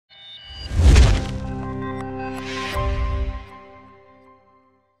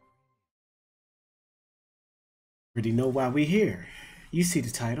Already know why we here. You see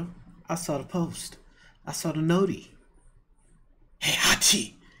the title. I saw the post. I saw the noti.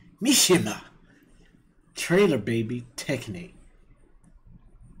 Heihachi Mishima. Trailer, baby. Tekken.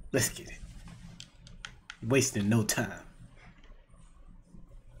 Let's get it. Wasting no time.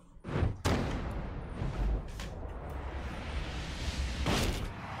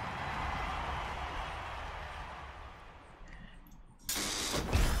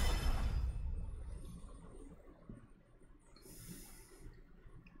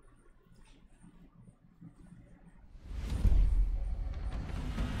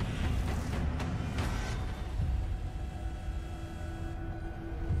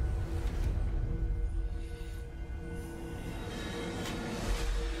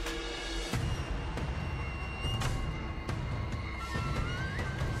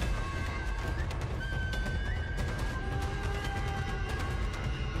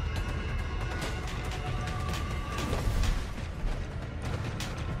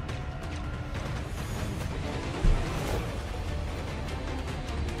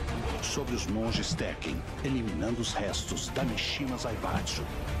 Sobre os monges Tekken, eliminando os restos da Mishima Zaibatsu.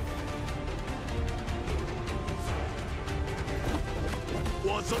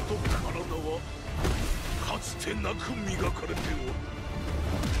 技と体はかつてなく磨かれておる。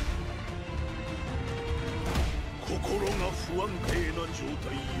心が不安定な状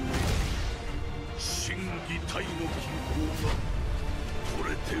態ゆえ、心技体の均衡が取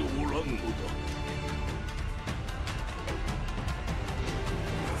れておらんのだ。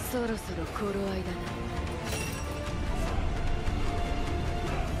 そろそろ頃合いだな。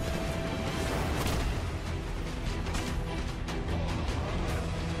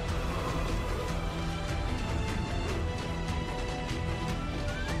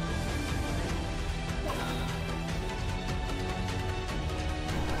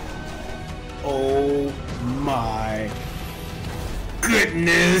Oh my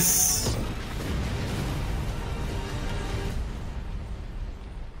goodness!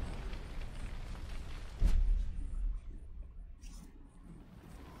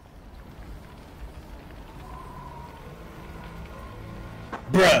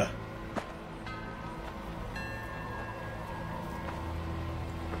 Bruh.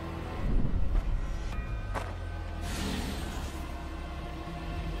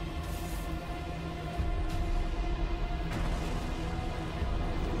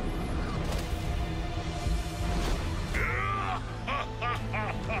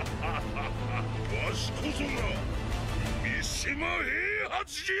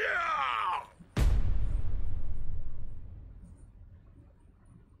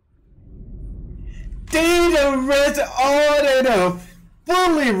 They done they done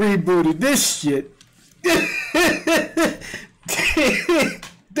fully rebooted this shit.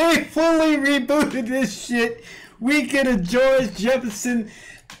 They fully rebooted this shit. We get a George Jefferson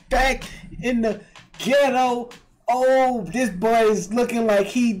back in the ghetto. Oh, this boy is looking like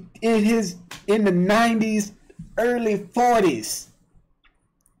he in the 90s, early 40s.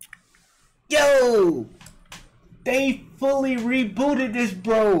 Yo, they fully rebooted this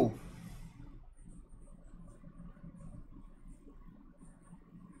bro.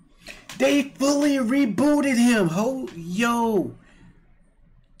 They fully rebooted him. Yo.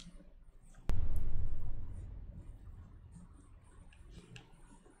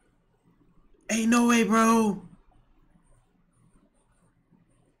 Ain't no way, bro.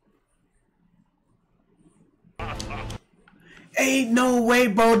 Ain't no way,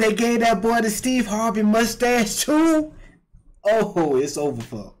 bro. They gave that boy the Steve Harvey mustache too. Oh, it's over,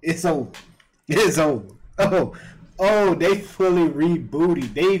 for it's over. It's over. Oh, they fully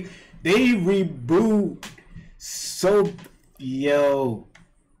rebooted. They reboot. So, yo.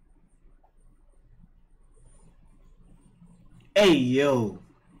 Hey, yo.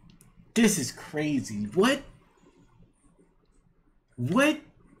 This is crazy. What?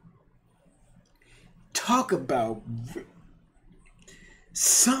 Talk about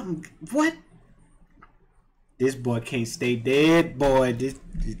something. What? This boy can't stay dead, boy.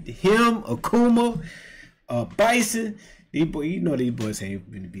 Him, Akuma, Bison. These boys, you know these boys ain't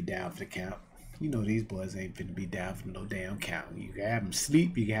gonna be down for the count. You know these boys ain't gonna be down for no damn count. You can have them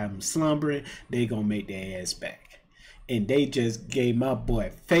sleep, you can have them slumbering. They gonna make their ass back. And they just gave my boy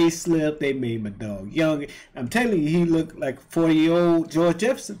a facelift. They made my dog younger. I'm telling you, he looked like 40-year-old George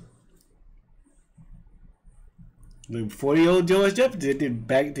Jefferson. 40-year-old George Jefferson.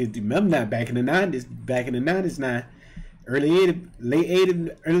 Remember not back in the 90s. Back in the 90s now. Early 80s, late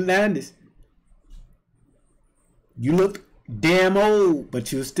 80s, early 90s. You looked damn old,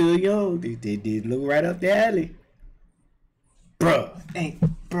 but you were still young. They did look right up the alley. Bro,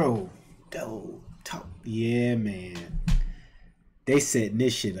 talk. Yeah, man. They setting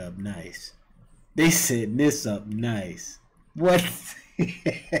this shit up nice. They setting this up nice. What?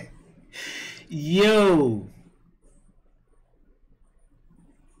 Yo.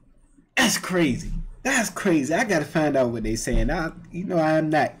 That's crazy. That's crazy. I gotta find out what they saying. I'm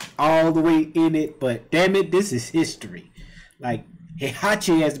not all the way in it, but damn it, this is history. Like,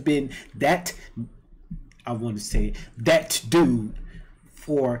 Heihachi has been that, I want to say, that dude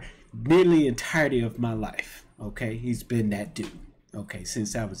for nearly the entirety of my life. Okay? He's been that dude. Okay?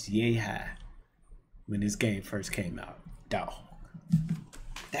 Since I was yay high when this game first came out. Dog.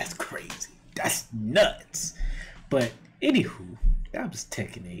 That's crazy. That's nuts. But, anywho, that was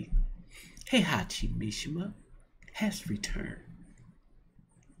Tekken 8. Heihachi Mishima has returned.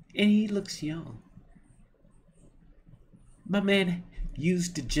 And he looks young. My man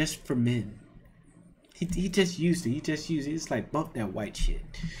used it just for men. He just used it. He just used it. It's like, bump that white shit.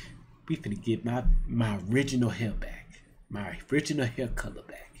 We finna get my original hair back. My original hair color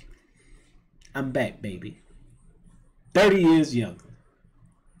back. I'm back, baby. 30 years younger.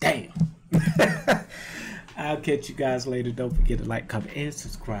 Damn. I'll catch you guys later. Don't forget to like, comment, and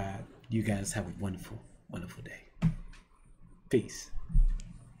subscribe. You guys have a wonderful, wonderful day. Peace.